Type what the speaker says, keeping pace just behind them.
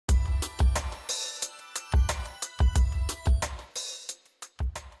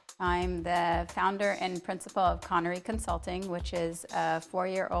I'm the founder and principal of Connery Consulting, which is a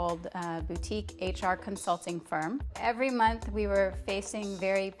 4-year-old boutique HR consulting firm. Every month we were facing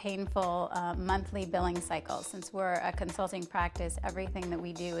very painful monthly billing cycles. Since we're a consulting practice, everything that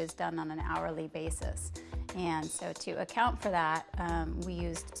we do is done on an hourly basis. And so to account for that, we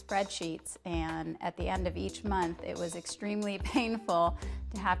used spreadsheets, and at the end of each month it was extremely painful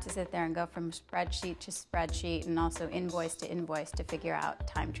to have to sit there and go from spreadsheet to spreadsheet and also invoice to invoice to figure out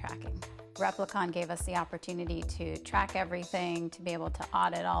time tracking. Replicon gave us the opportunity to track everything, to be able to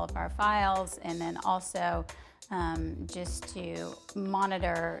audit all of our files, and then also just to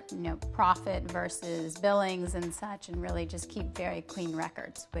monitor, profit versus billings and such, and really just keep very clean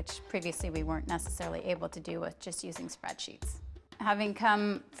records, which previously we weren't necessarily able to do with just using spreadsheets. Having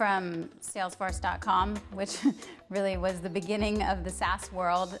come from Salesforce.com, which really was the beginning of the SaaS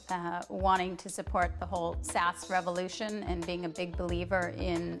world, wanting to support the whole SaaS revolution and being a big believer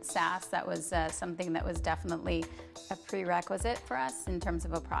in SaaS, that was something that was definitely a prerequisite for us in terms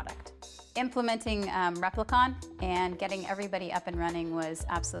of a product. Implementing Replicon and getting everybody up and running was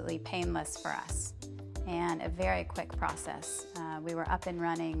absolutely painless for us and a very quick process. We were up and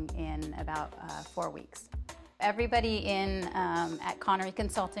running in about 4 weeks. Everybody at Connery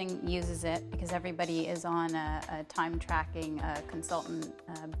Consulting uses it because everybody is on a time tracking consultant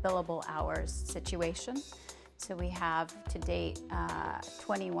billable hours situation. So we have to date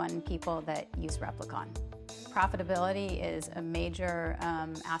 21 people that use Replicon. Profitability is a major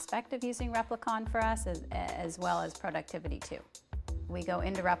aspect of using Replicon for us, as well as productivity too. We go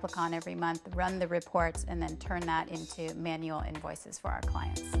into Replicon every month, run the reports, and then turn that into manual invoices for our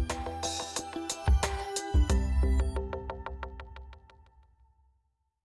clients.